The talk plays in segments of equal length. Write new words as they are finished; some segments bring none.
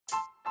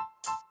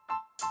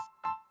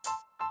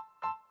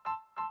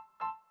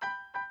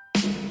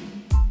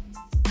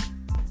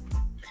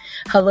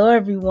Hello,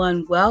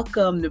 everyone.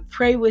 Welcome to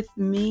Pray With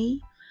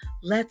Me.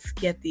 Let's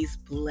get these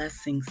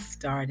blessings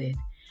started.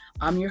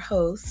 I'm your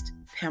host,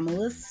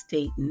 Pamela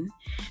Staten,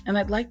 and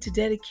I'd like to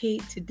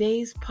dedicate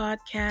today's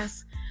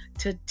podcast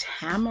to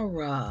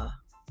Tamara.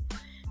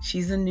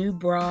 She's a new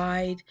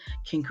bride.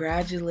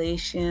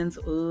 Congratulations.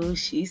 Ooh,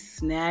 she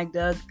snagged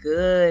a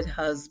good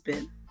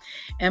husband.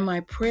 And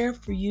my prayer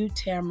for you,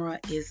 Tamara,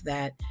 is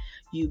that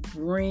you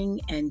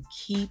bring and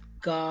keep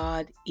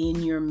God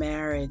in your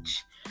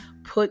marriage.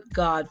 Put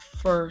God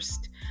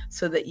first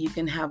so that you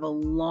can have a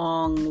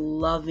long,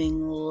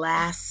 loving,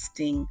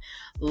 lasting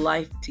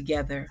life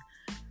together.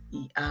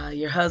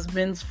 Your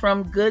husband's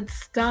from good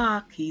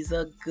stock. He's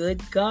a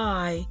good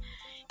guy.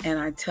 And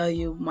I tell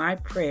you, my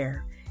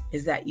prayer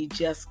is that you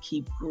just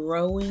keep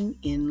growing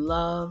in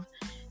love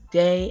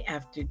day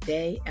after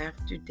day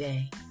after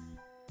day.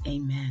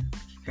 Amen.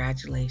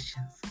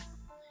 Congratulations.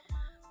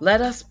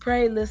 Let us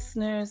pray,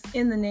 listeners,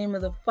 in the name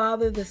of the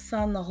Father, the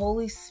Son, the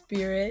Holy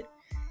Spirit.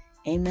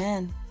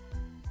 Amen.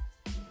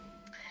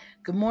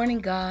 Good morning,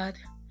 God.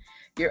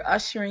 You're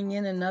ushering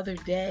in another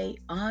day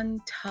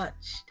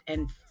untouched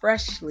and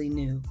freshly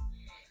new.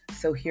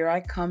 So here I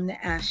come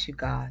to ask you,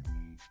 God,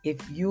 if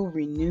you'll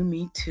renew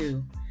me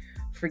too.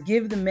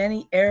 Forgive the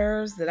many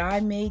errors that I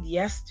made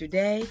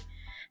yesterday,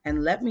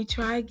 and let me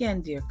try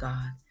again, dear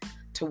God,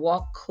 to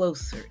walk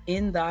closer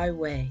in thy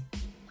way.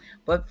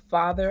 But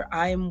Father,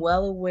 I am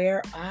well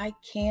aware I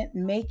can't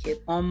make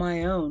it on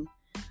my own.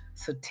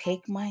 So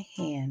take my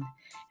hand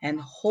and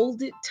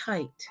hold it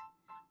tight,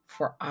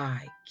 for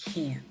I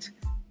can't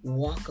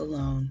walk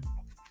alone.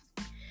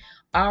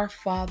 Our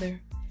Father,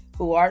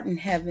 who art in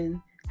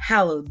heaven,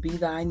 hallowed be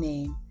thy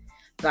name.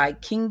 Thy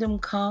kingdom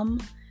come,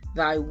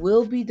 thy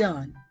will be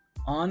done,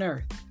 on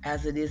earth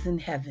as it is in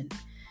heaven.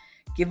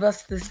 Give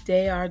us this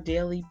day our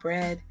daily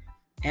bread,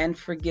 and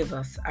forgive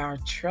us our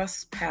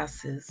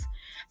trespasses,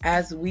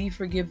 as we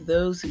forgive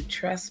those who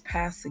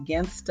trespass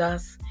against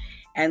us.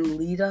 And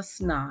lead us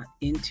not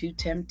into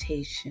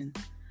temptation,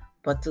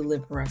 but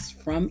deliver us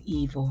from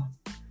evil.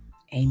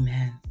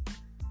 Amen.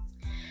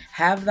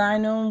 Have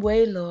thine own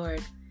way,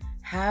 Lord.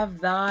 Have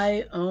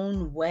thy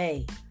own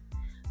way.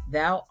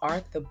 Thou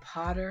art the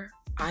potter,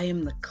 I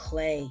am the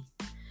clay.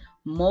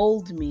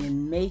 Mold me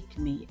and make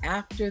me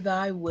after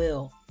thy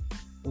will,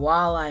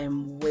 while I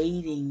am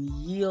waiting,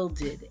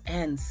 yielded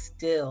and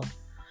still.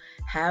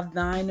 Have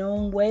thine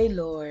own way,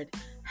 Lord.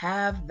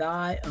 Have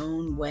thy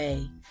own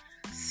way.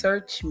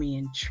 Search me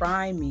and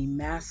try me,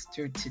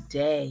 Master,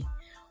 today.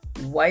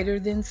 Whiter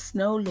than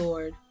snow,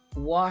 Lord,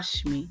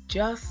 wash me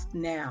just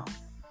now.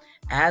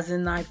 As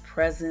in thy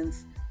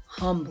presence,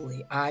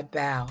 humbly I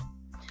bow.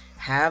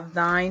 Have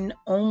thine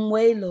own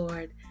way,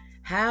 Lord.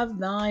 Have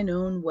thine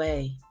own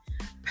way.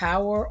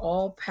 Power,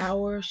 all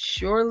power,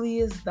 surely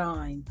is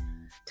thine.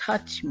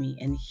 Touch me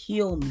and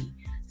heal me,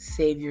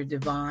 Savior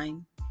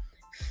divine.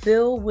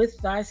 Fill with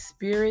thy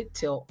spirit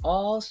till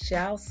all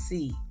shall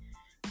see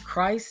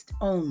Christ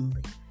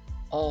only,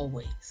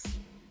 always,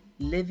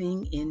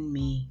 living in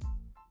me.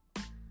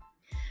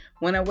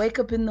 When I wake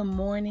up in the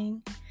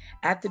morning,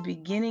 at the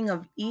beginning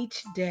of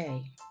each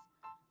day,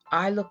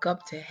 I look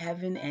up to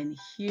heaven, and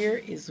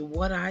here is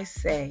what I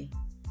say.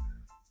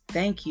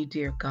 Thank you,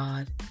 dear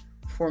God,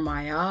 for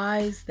my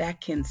eyes that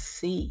can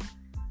see,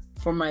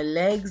 for my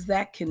legs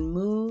that can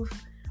move,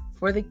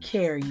 for the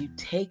care you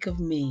take of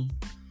me,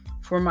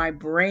 for my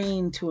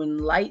brain to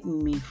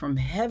enlighten me from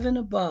heaven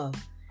above,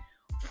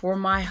 for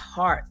my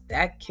heart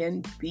that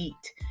can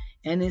beat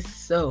and is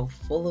so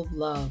full of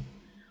love.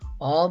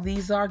 All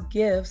these are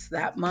gifts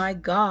that my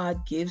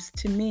God gives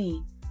to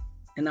me,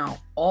 and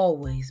I'll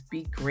always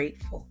be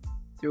grateful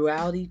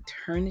throughout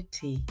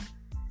eternity.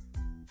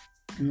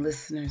 And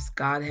listeners,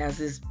 God has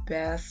his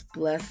best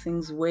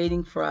blessings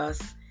waiting for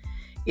us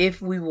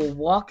if we will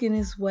walk in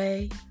his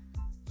way,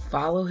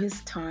 follow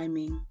his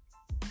timing,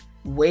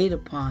 wait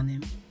upon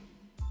him,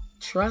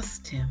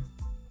 trust him,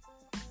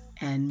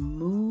 and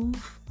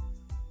move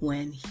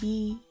when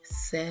he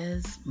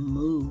says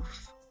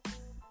move.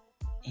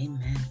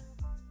 Amen.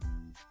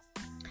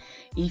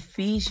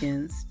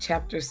 Ephesians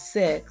chapter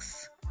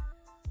 6,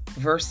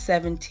 verse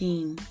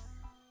 17,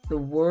 the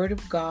word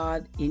of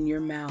God in your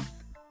mouth.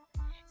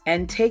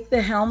 And take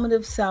the helmet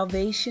of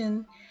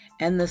salvation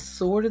and the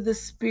sword of the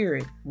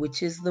Spirit,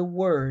 which is the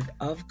word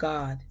of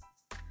God.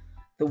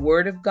 The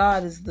word of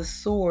God is the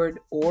sword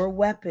or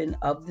weapon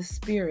of the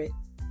Spirit.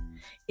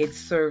 It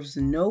serves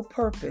no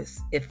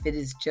purpose if it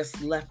is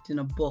just left in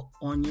a book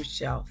on your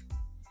shelf.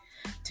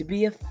 To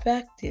be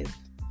effective,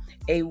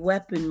 a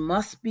weapon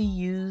must be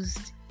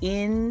used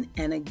in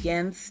and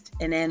against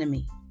an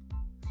enemy.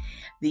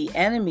 The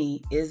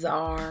enemy is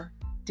our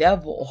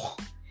devil,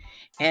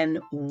 and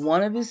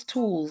one of his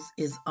tools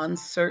is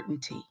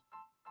uncertainty.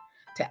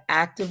 To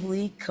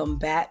actively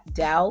combat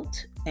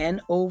doubt and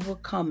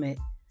overcome it,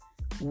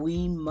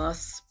 we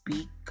must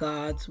speak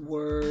God's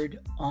word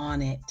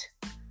on it.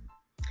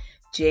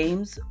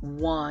 James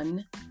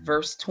 1,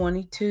 verse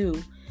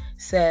 22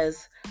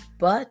 says,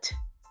 "But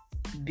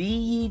be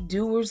ye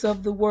doers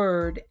of the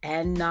word,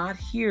 and not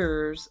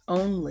hearers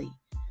only,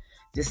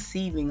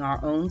 deceiving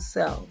our own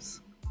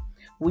selves.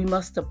 We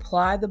must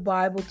apply the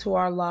Bible to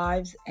our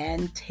lives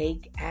and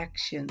take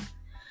action.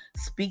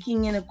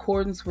 Speaking in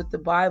accordance with the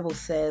Bible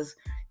says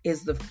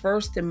is the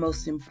first and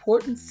most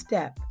important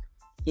step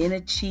in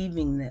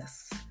achieving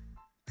this.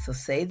 So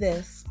say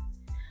this: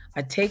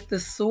 I take the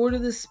sword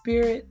of the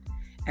Spirit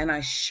and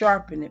I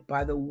sharpen it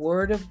by the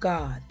word of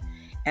God,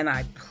 and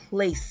I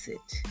place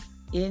it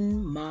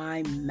in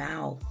my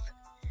mouth.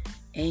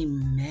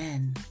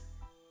 Amen.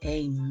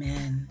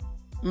 Amen.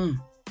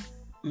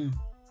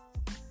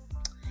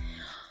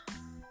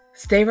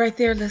 Stay right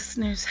there,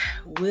 listeners.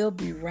 We'll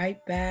be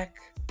right back.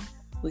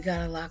 We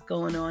got a lot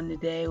going on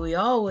today. We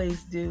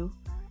always do.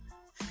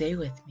 Stay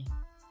with me.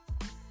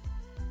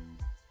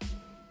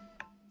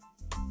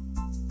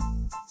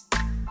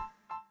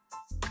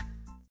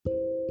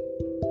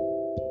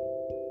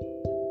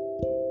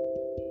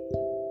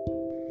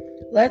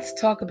 Let's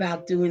talk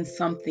about doing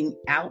something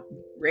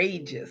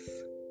outrageous.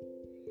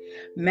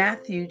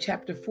 Matthew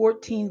chapter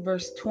 14,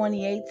 verse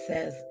 28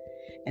 says,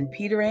 "And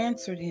Peter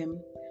answered him,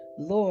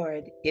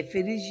 Lord, if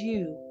it is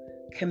you,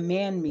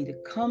 command me to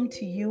come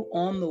to you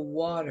on the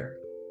water."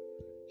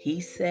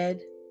 He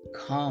said,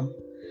 "Come."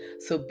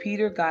 So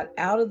Peter got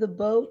out of the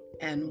boat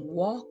and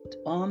walked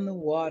on the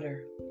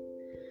water.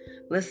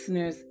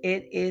 Listeners,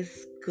 it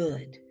is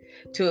good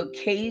to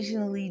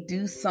occasionally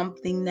do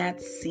something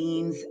that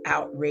seems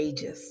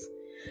outrageous.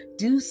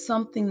 Do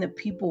something that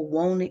people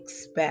won't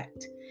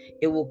expect.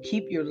 It will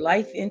keep your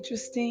life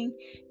interesting,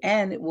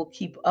 and it will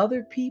keep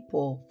other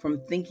people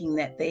from thinking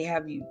that they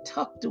have you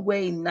tucked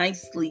away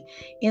nicely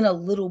in a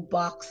little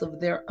box of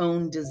their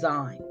own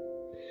design.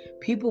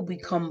 People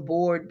become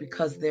bored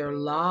because their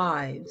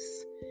lives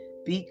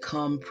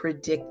become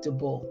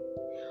predictable.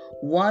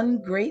 One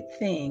great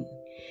thing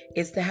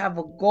is to have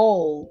a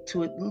goal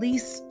to at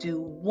least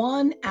do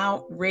one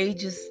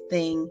outrageous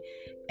thing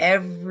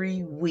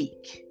every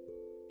week.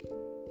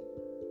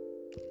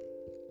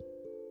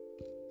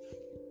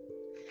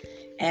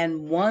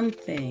 And one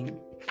thing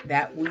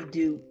that we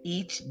do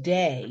each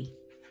day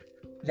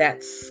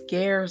that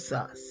scares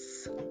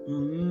us.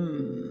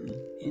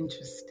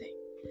 Interesting.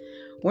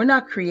 We're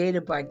not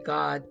created by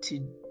God to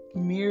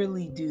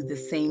merely do the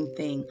same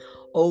thing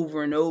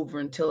over and over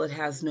until it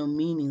has no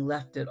meaning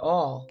left at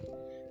all.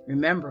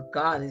 Remember,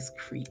 God is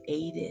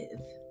creative.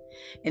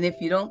 And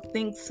if you don't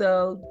think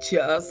so,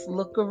 just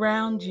look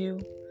around you.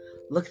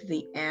 Look at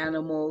the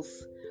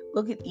animals.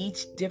 Look at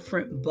each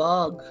different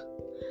bug.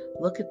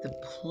 Look at the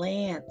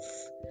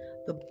plants,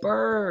 the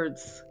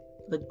birds,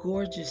 the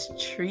gorgeous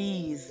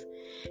trees,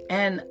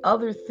 and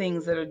other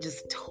things that are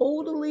just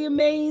totally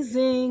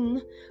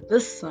amazing. The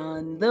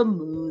sun, the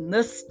moon,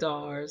 the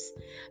stars,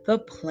 the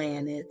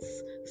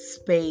planets,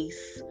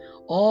 space,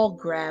 all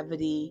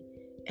gravity,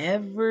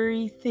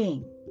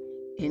 everything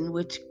in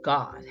which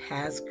God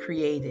has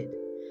created.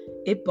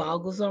 It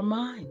boggles our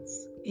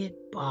minds.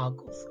 It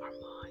boggles our minds.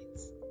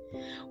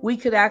 We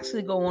could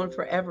actually go on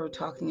forever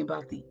talking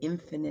about the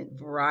infinite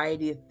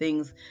variety of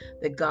things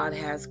that God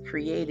has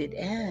created.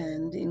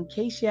 And in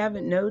case you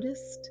haven't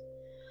noticed,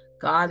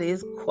 God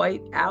is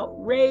quite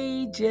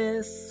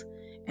outrageous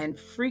and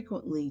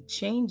frequently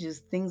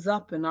changes things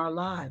up in our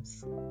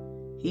lives.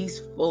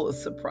 He's full of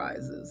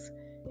surprises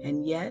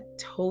and yet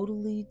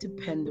totally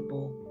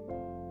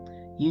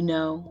dependable. You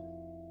know,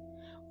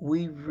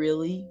 we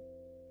really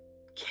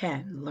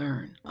can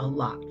learn a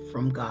lot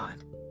from God.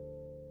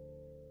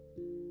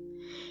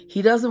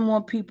 He doesn't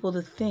want people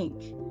to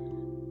think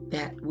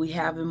that we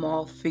have him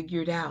all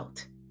figured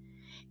out.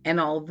 And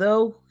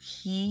although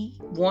he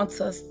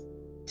wants us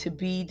to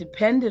be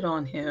dependent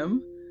on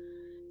him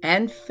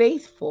and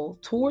faithful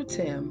towards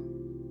him,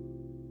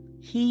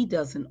 he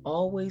doesn't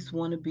always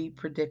want to be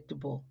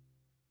predictable.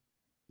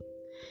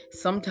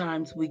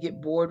 Sometimes we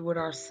get bored with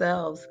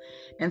ourselves,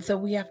 and so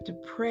we have to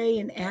pray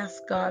and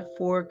ask God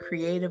for a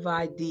creative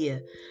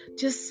idea,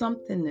 just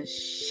something to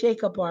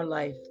shake up our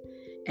life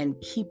and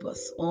keep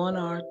us on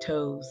our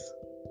toes.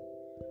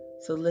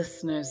 So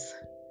listeners,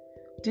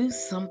 do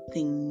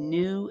something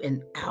new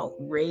and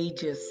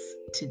outrageous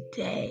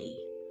today.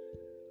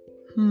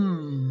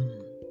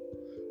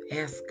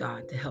 Ask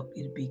God to help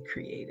you to be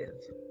creative.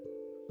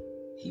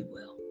 He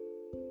will.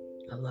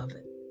 I love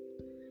it.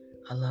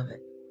 I love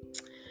it.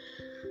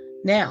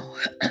 Now,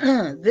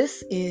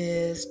 this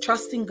is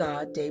Trusting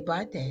God Day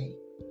by Day.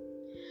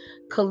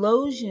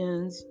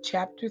 Colossians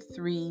chapter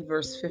 3,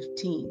 verse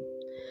 15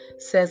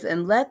 says,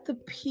 "And let the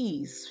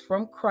peace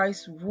from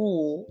Christ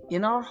rule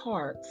in our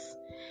hearts,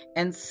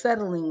 and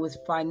settling with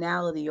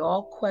finality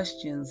all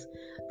questions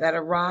that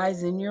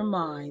arise in your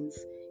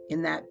minds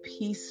in that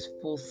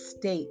peaceful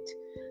state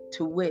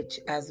to which,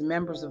 as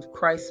members of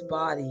Christ's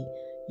body,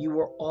 you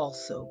were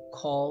also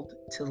called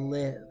to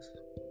live."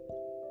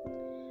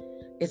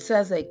 It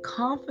says a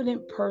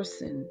confident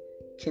person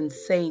can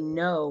say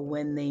no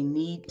when they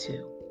need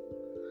to.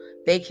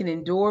 They can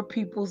endure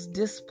people's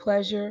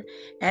displeasure,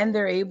 and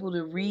they're able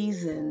to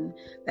reason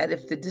that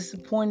if the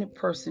disappointed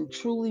person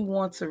truly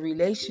wants a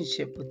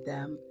relationship with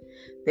them,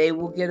 they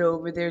will get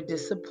over their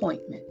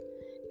disappointment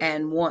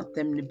and want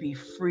them to be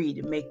free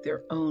to make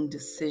their own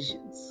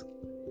decisions.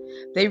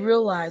 They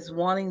realize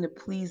wanting to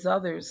please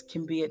others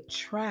can be a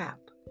trap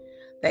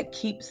that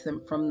keeps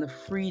them from the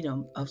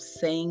freedom of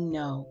saying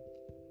no.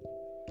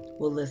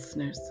 Well,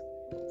 listeners,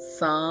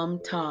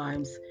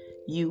 sometimes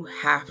you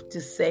have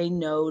to say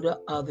no to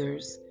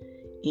others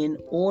in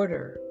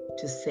order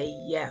to say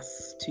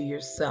yes to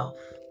yourself.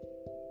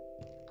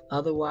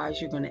 Otherwise,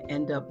 you're going to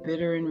end up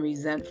bitter and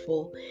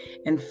resentful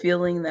and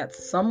feeling that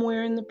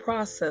somewhere in the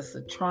process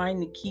of trying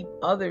to keep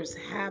others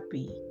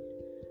happy,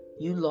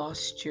 you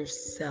lost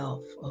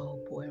yourself. Oh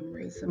boy, I'm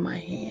raising my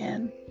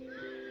hand.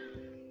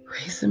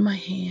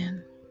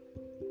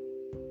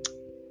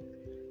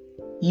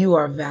 You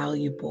are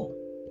valuable,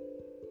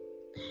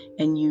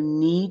 and you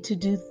need to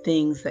do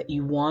things that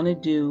you want to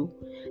do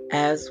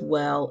as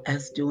well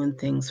as doing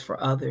things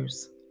for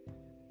others.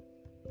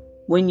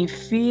 When you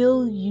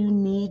feel you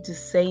need to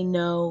say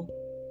no,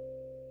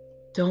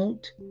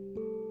 don't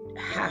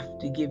have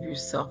to give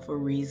yourself a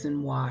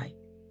reason why.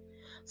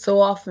 So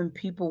often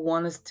people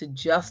want us to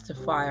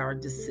justify our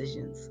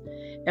decisions,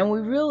 and we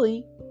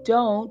really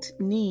don't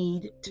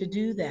need to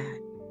do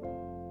that.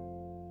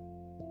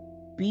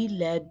 Be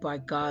led by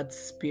God's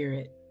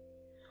Spirit,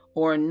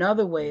 or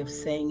another way of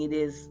saying it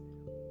is,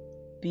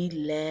 be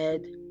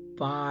led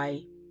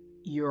by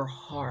your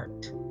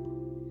heart.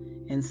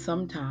 And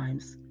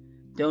sometimes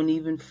don't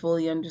even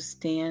fully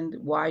understand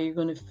why you're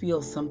going to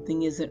feel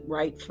something isn't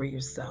right for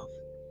yourself.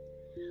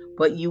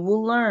 But you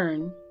will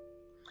learn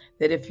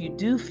that if you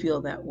do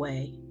feel that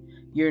way,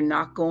 you're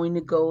not going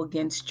to go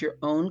against your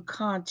own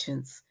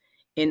conscience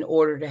in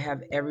order to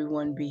have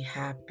everyone be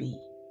happy.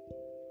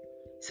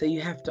 So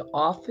you have to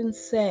often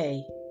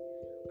say,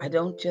 I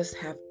don't just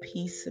have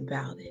peace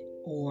about it,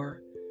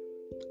 or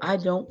I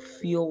don't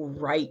feel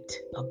right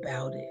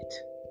about it,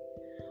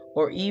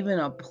 or even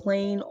a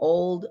plain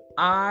old,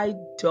 I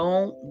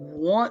don't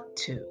want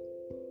to.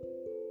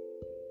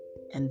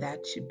 And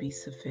that should be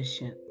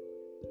sufficient.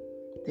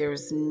 There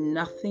is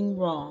nothing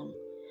wrong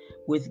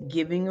with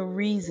giving a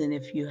reason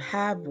if you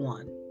have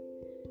one.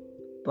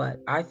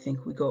 But I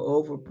think we go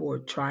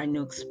overboard trying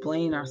to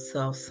explain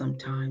ourselves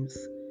sometimes.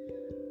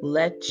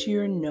 Let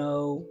your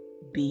no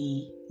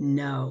be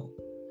no.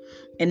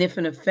 And if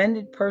an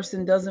offended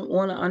person doesn't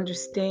want to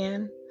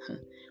understand,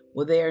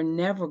 well, they are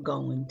never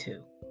going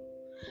to,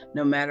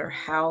 no matter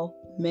how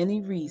many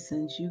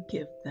reasons you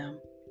give them.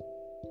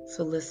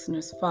 So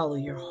listeners, follow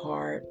your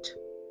heart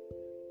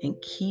and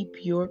keep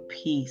your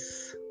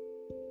peace.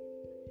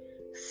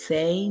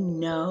 Say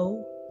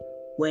no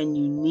when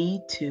you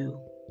need to,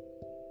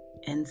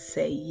 and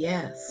say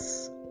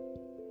yes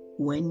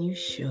when you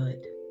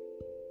should.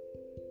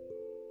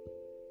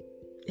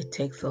 It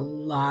takes a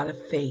lot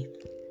of faith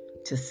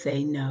to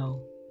say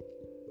no,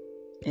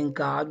 and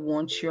God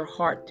wants your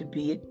heart to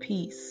be at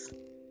peace.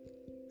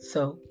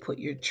 So put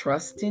your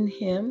trust in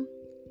Him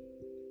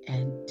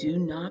and do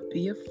not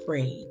be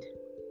afraid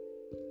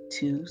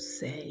to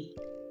say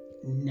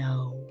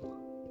no.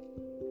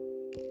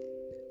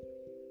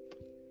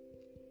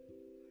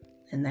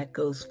 And that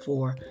goes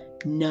for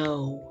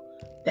no,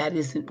 that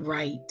isn't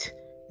right.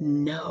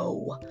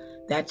 No,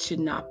 that should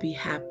not be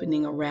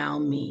happening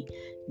around me.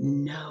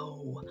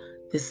 No,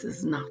 this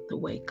is not the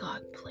way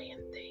God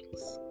planned things.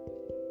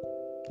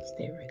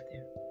 Stay right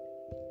there.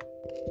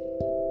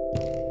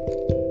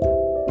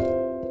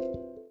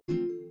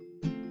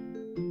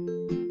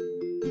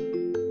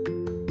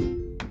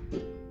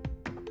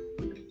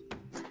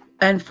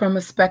 And from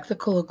a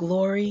spectacle of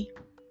glory,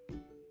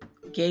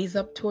 gaze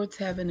up towards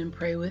heaven and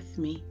pray with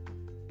me.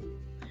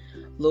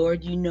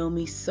 Lord, you know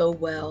me so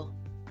well.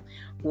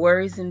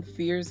 Worries and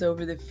fears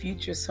over the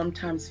future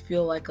sometimes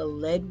feel like a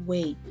lead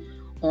weight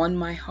on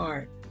my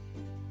heart.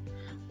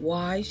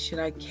 Why should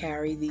I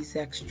carry these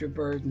extra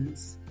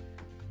burdens?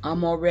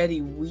 I'm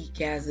already weak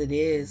as it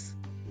is.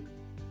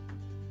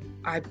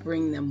 I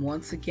bring them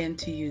once again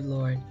to you,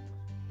 Lord,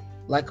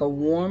 like a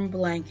warm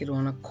blanket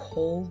on a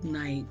cold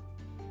night.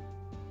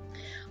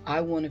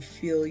 I want to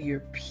feel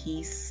your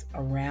peace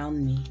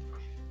around me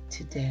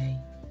today.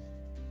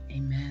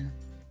 Amen.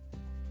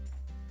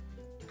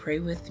 Pray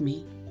with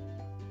me.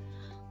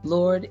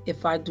 Lord,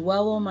 if I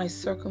dwell on my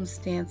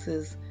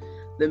circumstances,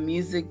 the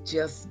music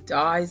just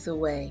dies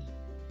away.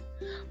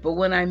 But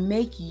when I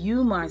make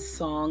you my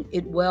song,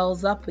 it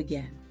wells up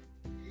again.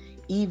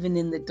 Even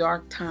in the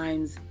dark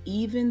times,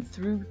 even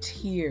through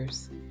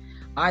tears,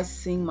 I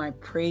sing my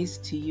praise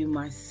to you,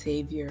 my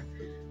Savior,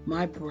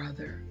 my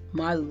brother,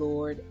 my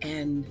Lord,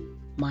 and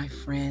my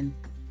friend.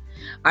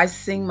 I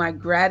sing my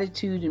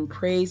gratitude and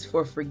praise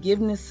for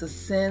forgiveness of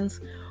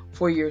sins,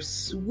 for your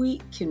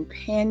sweet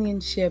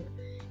companionship,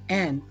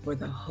 and for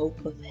the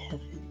hope of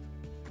heaven.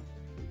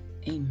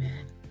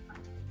 Amen.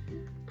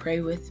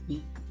 Pray with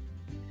me.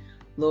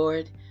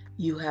 Lord,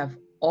 you have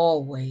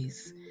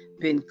always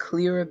been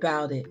clear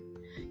about it.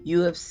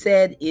 You have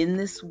said in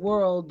this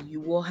world you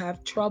will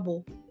have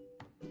trouble,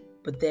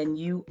 but then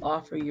you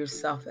offer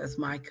yourself as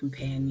my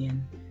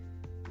companion.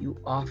 You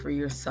offer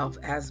yourself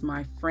as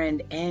my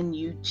friend, and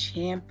you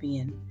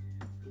champion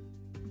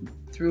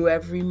through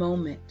every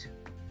moment.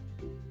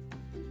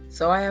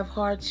 So I have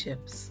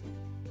hardships,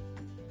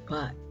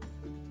 but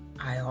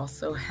I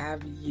also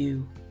have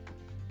you,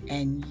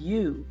 and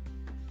you,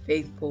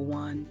 faithful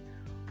one,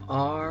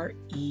 are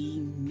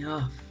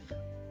enough.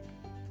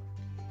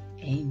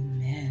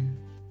 Amen.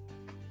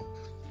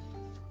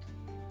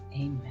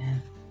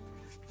 Amen.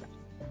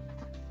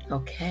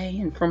 Okay,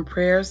 and from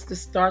prayers to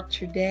start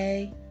your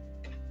day,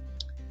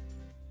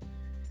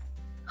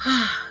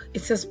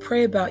 it says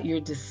pray about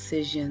your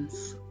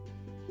decisions.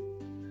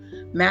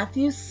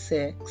 Matthew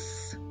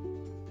 6,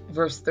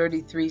 verse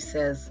 33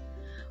 says,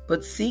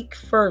 "But seek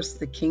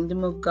first the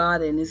kingdom of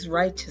God and his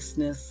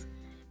righteousness,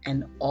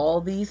 and all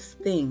these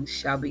things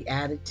shall be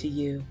added to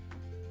you."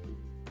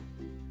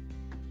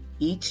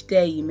 Each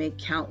day you make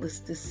countless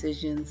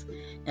decisions,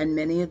 and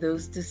many of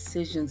those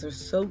decisions are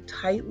so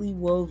tightly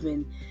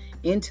woven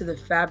into the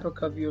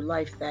fabric of your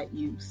life that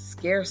you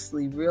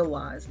scarcely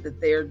realize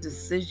that they are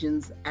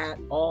decisions at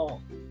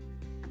all.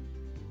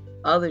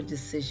 Other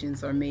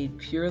decisions are made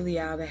purely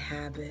out of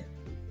habit,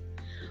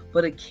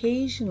 but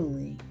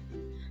occasionally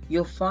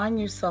you'll find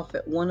yourself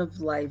at one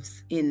of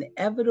life's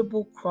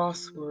inevitable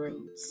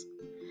crossroads.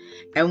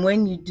 And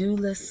when you do,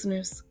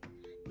 listeners,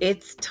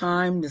 it's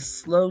time to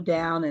slow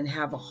down and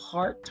have a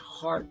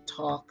heart-to-heart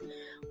talk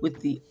with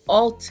the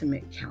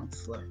ultimate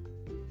counselor,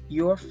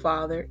 your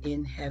Father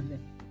in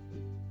heaven.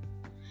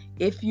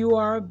 If you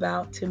are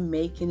about to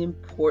make an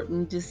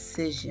important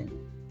decision,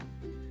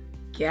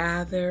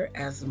 gather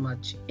as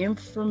much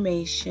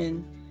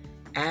information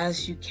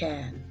as you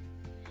can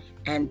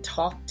and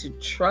talk to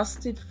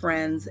trusted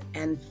friends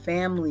and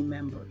family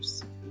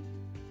members.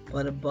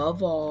 But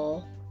above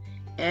all,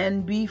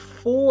 and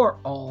before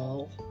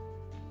all,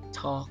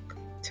 talk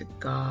to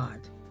God.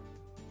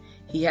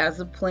 He has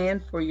a plan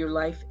for your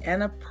life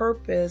and a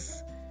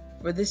purpose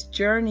for this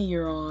journey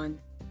you're on.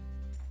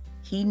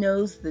 He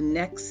knows the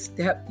next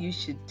step you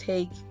should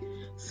take,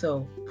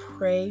 so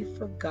pray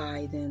for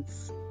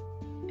guidance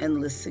and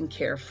listen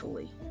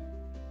carefully.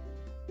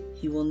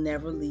 He will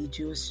never lead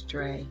you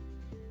astray.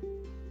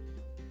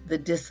 The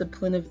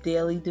discipline of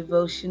daily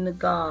devotion to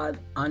God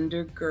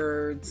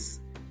undergirds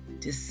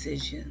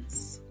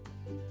decisions.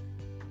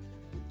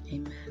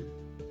 Amen.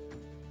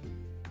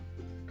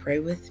 Pray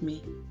with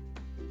me.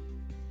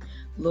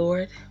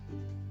 Lord,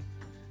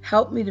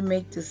 help me to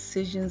make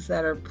decisions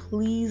that are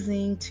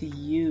pleasing to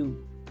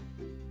you.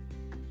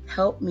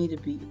 Help me to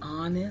be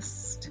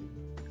honest,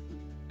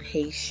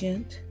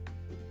 patient,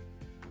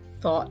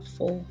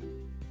 thoughtful,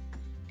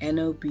 and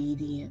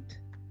obedient.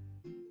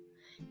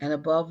 And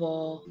above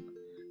all,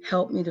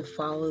 help me to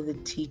follow the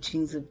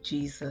teachings of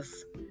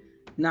Jesus,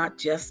 not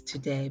just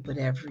today, but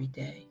every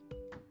day.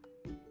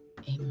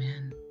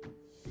 Amen.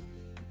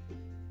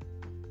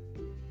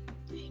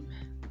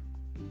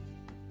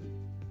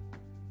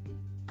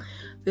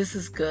 This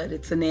is good.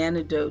 It's an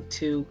antidote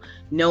to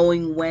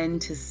knowing when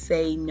to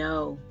say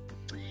no.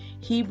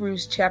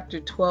 Hebrews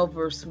chapter 12,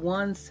 verse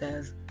 1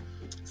 says,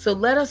 "So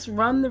let us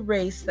run the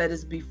race that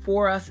is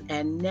before us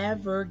and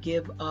never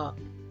give up.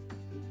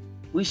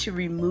 We should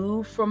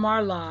remove from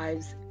our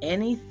lives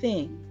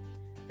anything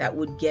that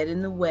would get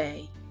in the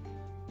way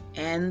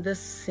and the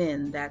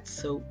sin that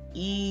so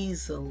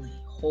easily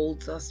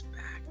holds us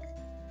back."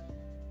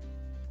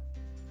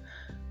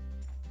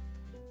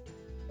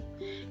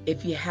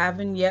 If you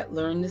haven't yet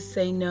learned to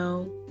say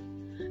no,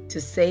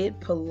 to say it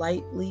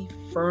politely,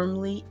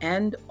 firmly,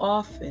 and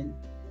often,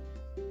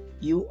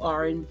 you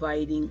are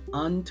inviting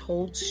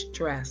untold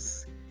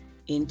stress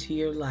into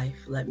your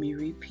life. Let me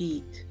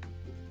repeat.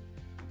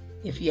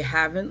 If you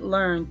haven't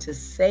learned to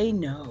say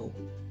no,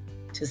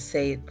 to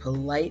say it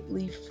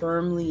politely,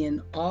 firmly,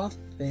 and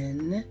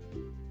often,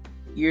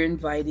 you're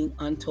inviting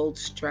untold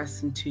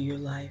stress into your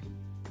life.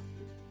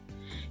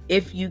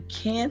 If you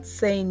can't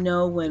say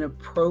no when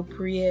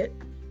appropriate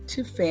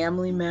to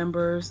family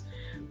members,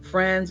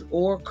 friends,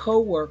 or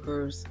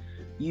co-workers,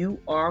 you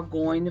are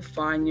going to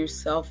find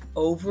yourself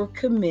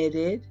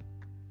overcommitted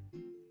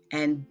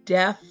and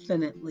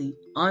definitely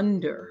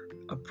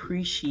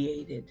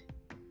underappreciated.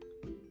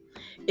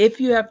 If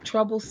you have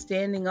trouble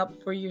standing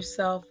up for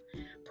yourself,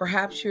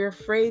 perhaps you're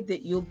afraid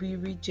that you'll be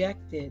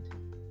rejected.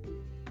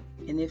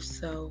 And if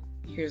so,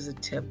 here's a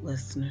tip,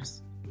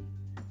 listeners.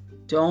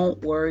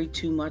 Don't worry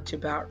too much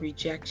about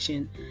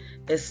rejection,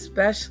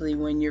 especially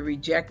when you're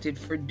rejected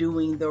for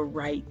doing the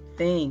right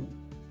thing.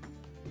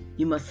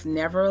 You must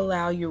never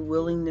allow your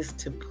willingness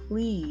to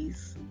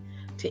please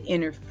to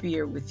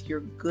interfere with your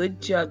good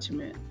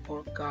judgment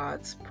or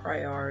God's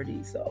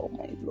priorities. Oh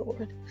my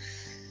Lord.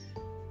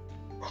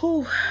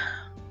 Whew.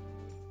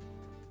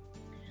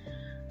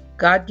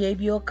 God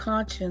gave you a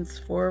conscience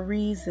for a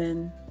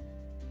reason,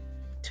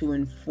 to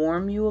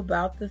inform you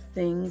about the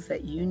things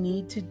that you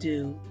need to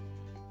do,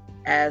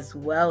 as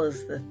well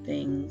as the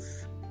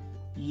things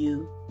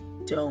you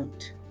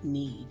don't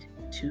need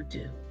to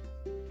do.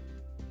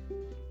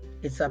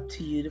 It's up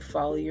to you to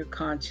follow your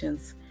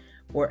conscience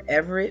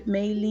wherever it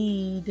may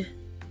lead,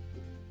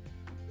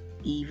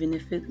 even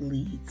if it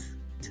leads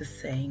to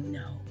saying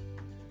no.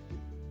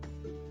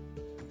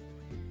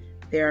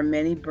 There are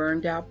many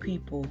burned out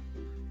people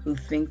who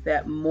think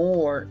that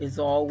more is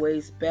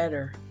always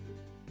better,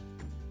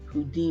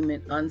 who deem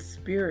it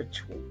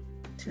unspiritual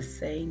to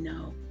say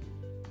no.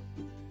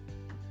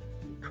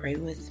 Pray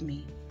with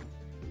me.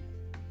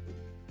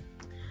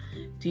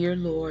 Dear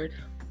Lord,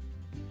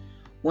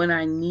 when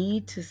I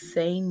need to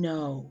say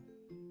no,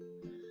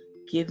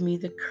 give me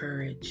the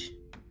courage,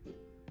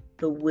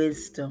 the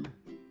wisdom,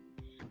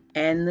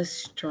 and the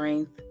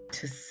strength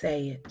to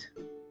say it.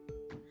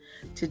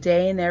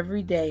 Today and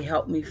every day,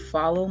 help me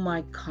follow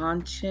my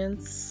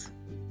conscience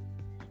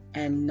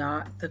and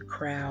not the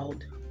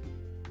crowd.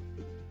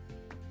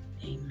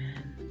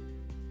 Amen.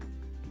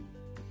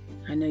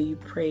 I know you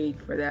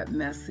prayed for that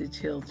message,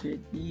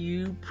 Hildred.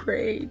 You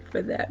prayed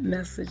for that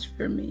message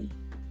for me.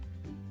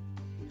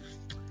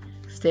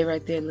 Stay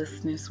right there,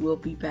 listeners. We'll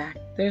be back.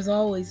 There's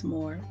always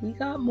more. We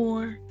got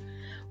more.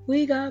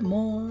 We got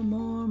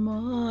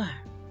more.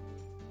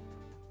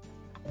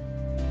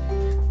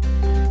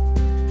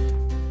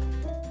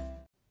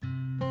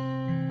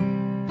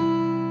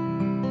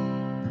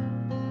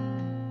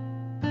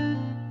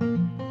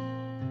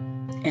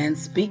 And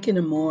speaking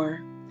of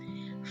more,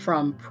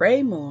 from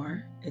Pray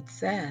More, it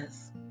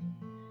says,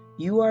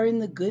 you are in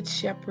the Good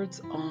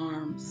Shepherd's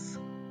arms.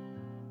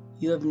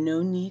 You have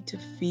no need to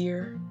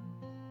fear,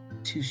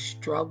 to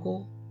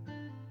struggle,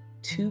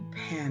 to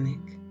panic.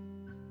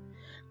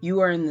 You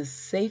are in the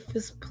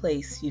safest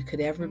place you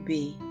could ever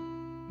be.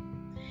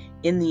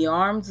 In the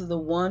arms of the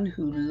one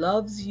who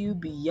loves you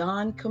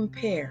beyond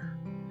compare,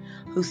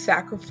 who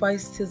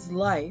sacrificed his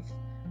life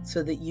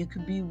so that you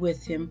could be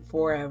with him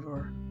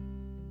forever.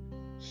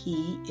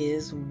 He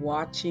is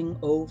watching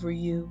over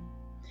you.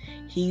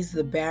 He's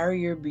the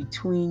barrier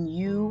between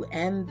you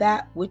and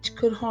that which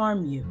could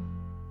harm you.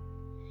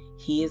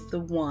 He is the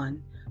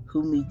one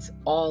who meets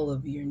all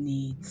of your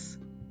needs.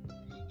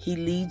 He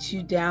leads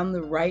you down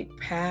the right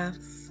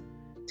paths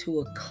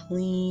to a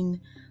clean,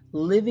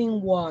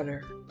 living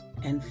water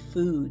and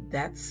food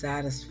that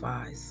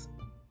satisfies.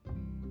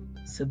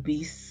 So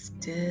be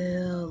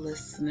still,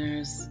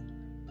 listeners.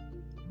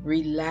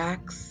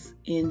 Relax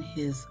in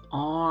his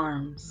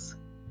arms.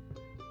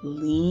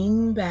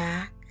 Lean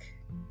back,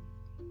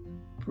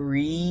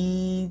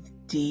 breathe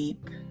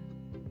deep,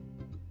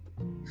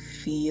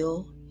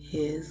 feel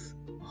his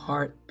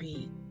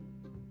heartbeat.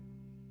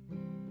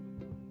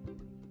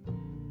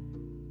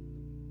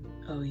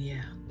 Oh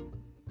yeah,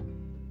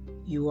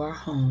 you are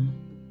home.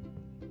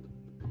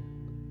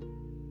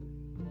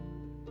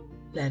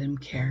 Let him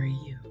carry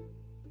you.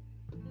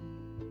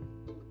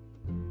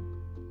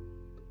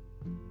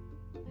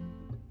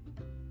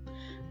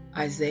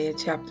 Isaiah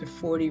chapter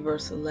 40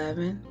 verse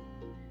 11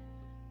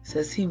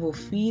 says, he will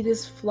feed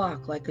his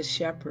flock like a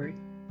shepherd.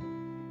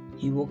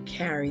 He will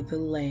carry the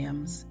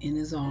lambs in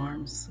his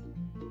arms,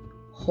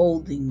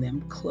 holding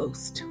them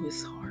close to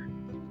his heart.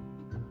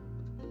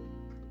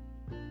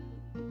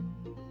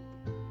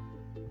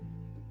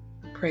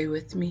 Pray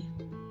with me.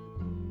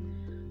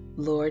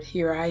 Lord,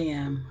 here I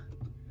am,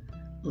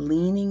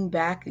 leaning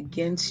back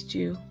against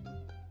you,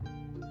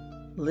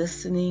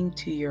 listening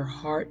to your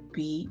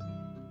heartbeat,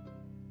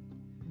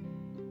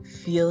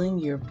 feeling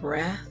your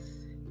breath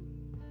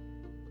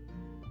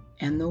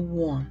and the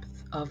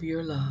warmth of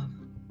your love.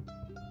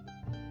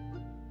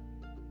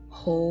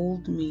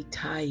 Hold me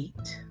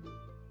tight.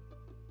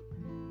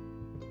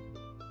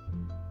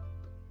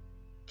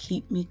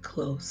 Keep me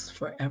close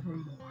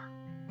forevermore.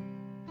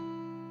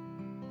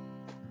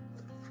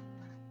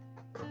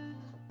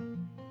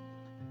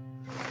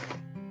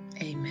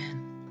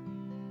 Amen.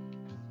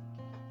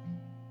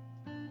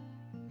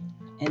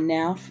 And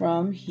now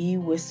from He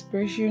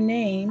Whispers Your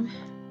Name,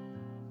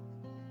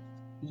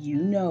 you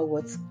know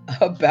what's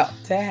about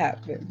to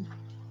happen.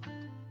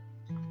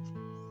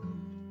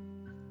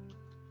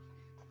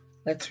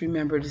 Let's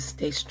remember to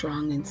stay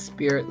strong in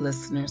spirit,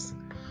 listeners.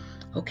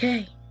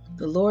 Okay,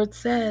 the Lord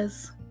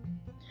says,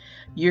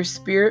 your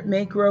spirit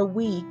may grow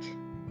weak,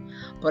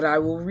 but I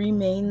will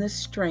remain the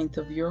strength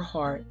of your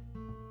heart.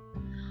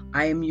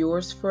 I am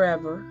yours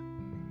forever.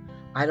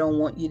 I don't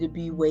want you to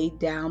be weighed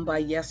down by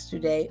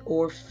yesterday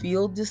or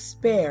feel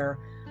despair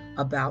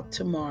about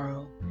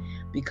tomorrow,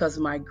 because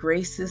my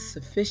grace is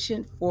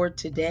sufficient for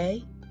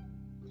today.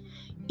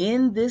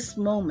 In this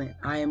moment,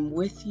 I am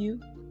with you.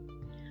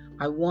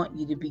 I want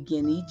you to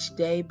begin each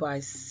day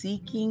by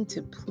seeking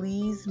to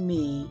please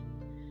me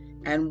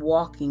and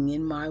walking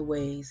in my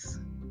ways.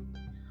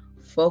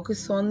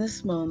 Focus on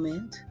this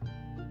moment,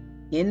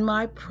 in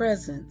my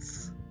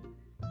presence,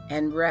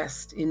 and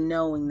rest in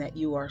knowing that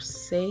you are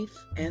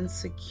safe and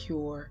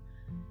secure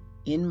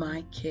in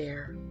my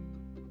care.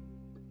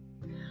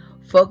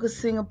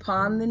 Focusing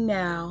upon the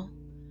now,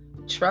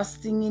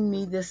 trusting in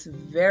me this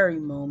very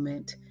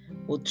moment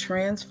will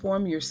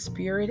transform your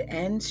spirit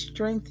and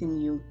strengthen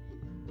you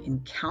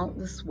in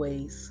countless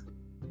ways.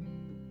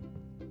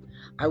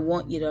 I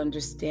want you to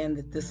understand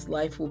that this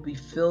life will be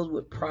filled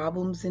with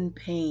problems and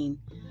pain,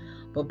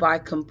 but by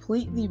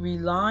completely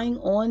relying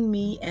on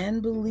me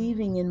and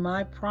believing in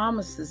my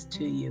promises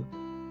to you,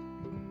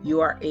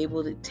 you are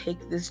able to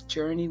take this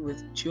journey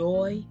with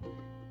joy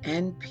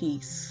and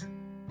peace.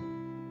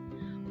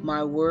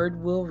 My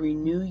word will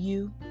renew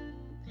you.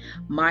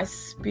 My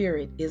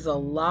spirit is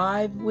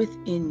alive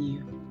within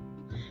you,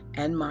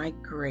 and my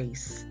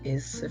grace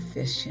is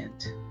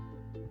sufficient.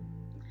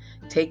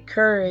 Take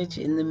courage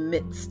in the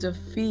midst of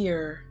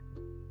fear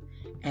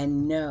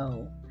and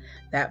know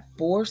that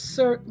for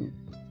certain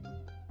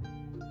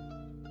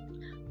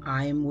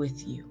I am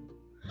with you.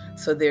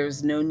 So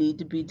there's no need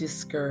to be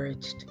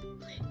discouraged.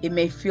 It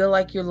may feel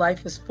like your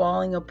life is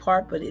falling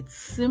apart, but it's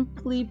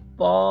simply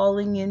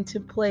falling into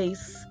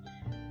place,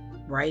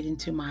 right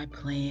into my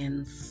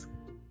plans.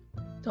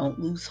 Don't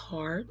lose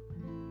heart.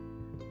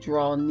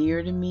 Draw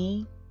near to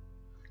me,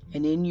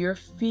 and in your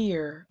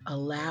fear,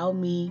 allow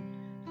me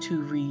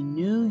to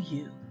renew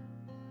you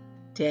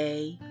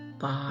day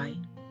by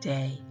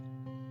day.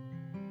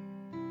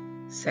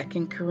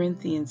 2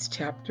 Corinthians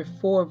chapter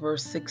 4,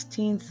 verse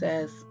 16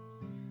 says,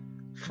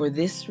 "For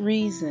this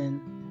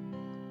reason,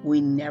 we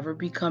never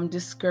become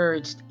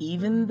discouraged,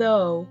 even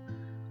though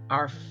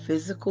our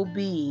physical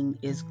being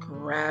is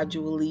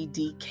gradually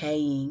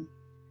decaying,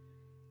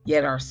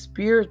 yet our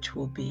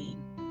spiritual being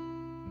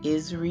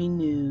is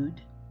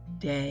renewed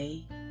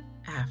day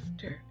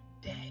after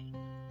day."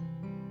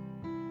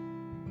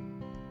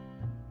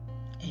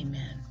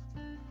 Amen.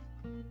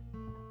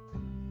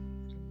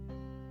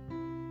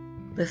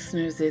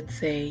 Listeners,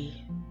 it's a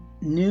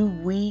new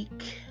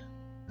week.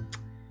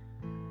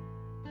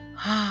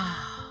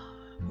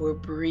 We're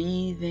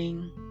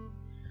breathing.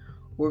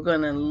 We're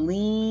going to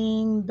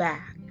lean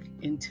back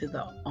into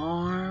the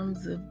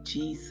arms of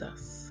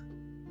Jesus.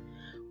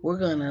 We're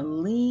going to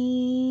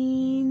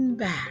lean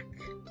back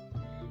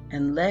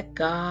and let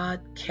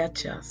God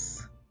catch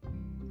us.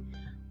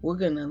 We're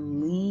going to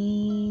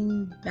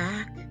lean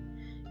back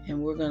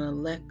and we're going to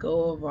let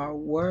go of our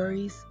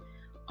worries,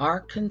 our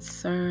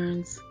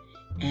concerns,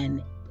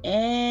 and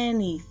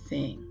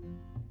anything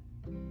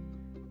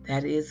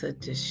that is a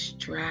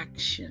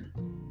distraction.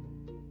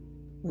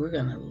 We're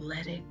going to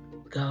let it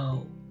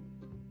go.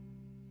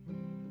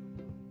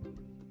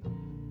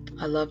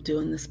 I love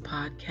doing this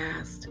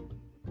podcast.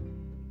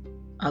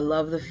 I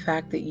love the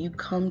fact that you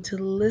come to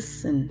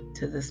listen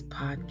to this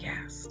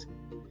podcast.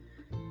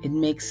 It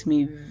makes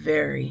me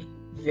very,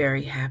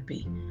 very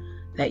happy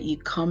that you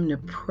come to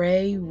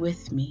pray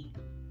with me.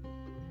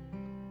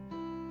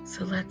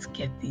 So let's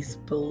get these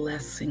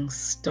blessings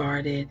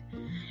started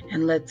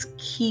and let's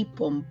keep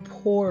them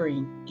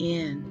pouring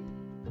in.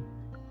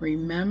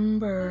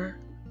 Remember,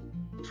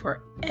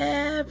 for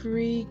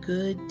every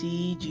good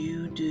deed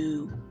you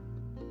do,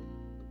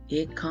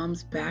 it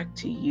comes back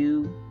to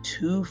you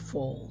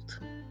twofold.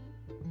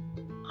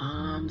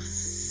 I'm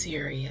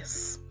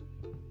serious.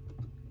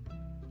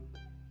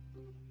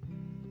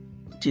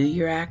 Do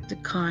your act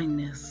of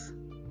kindness,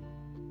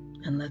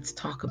 and let's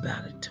talk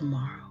about it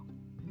tomorrow.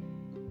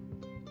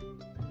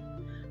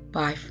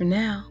 Bye for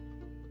now.